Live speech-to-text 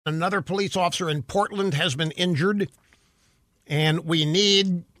Another police officer in Portland has been injured, and we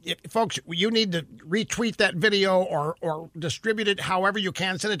need, folks, you need to retweet that video or distribute it however you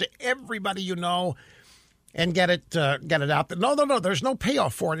can. Send it to everybody you know and get it out there. No, there's no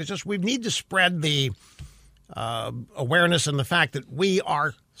payoff for it. It's just we need to spread the awareness and the fact that we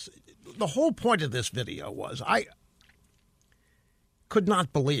are. The whole point of this video was I could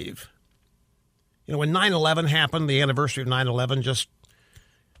not believe, when 9/11 happened, the anniversary of 9/11 just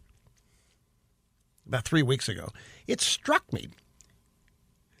about 3 weeks ago, it struck me.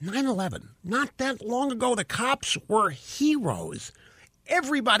 9/11, not that long ago, the cops were heroes.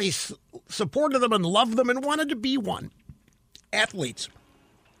 Everybody supported them and loved them and wanted to be one. Athletes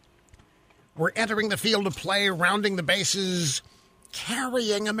were entering the field of play, rounding the bases,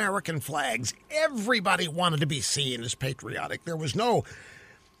 carrying American flags. Everybody wanted to be seen as patriotic. There was no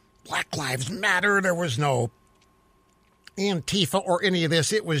Black Lives Matter. There was no Antifa or any of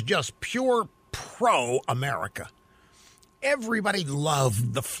this. It was just pure pro-America. Everybody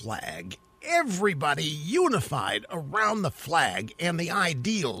loved the flag. Everybody unified around the flag and the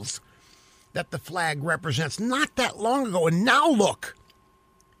ideals that the flag represents not that long ago. And now look,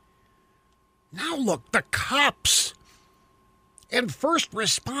 the cops and first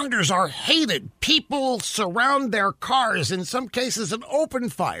responders are hated. People surround their cars, in some cases an open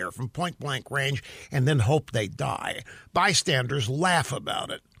fire from point-blank range, and then hope they die. Bystanders laugh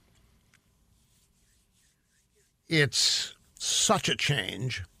about it. It's such a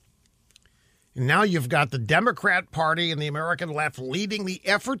change. And now you've got the Democrat Party and the American left leading the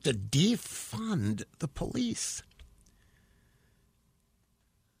effort to defund the police.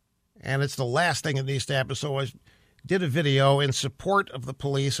 And it's the last thing it needs to happen. So I did a video in support of the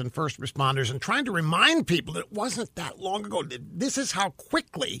police and first responders and trying to remind people that it wasn't that long ago. This is how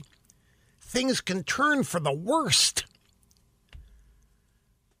quickly things can turn for the worst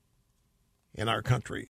in our country.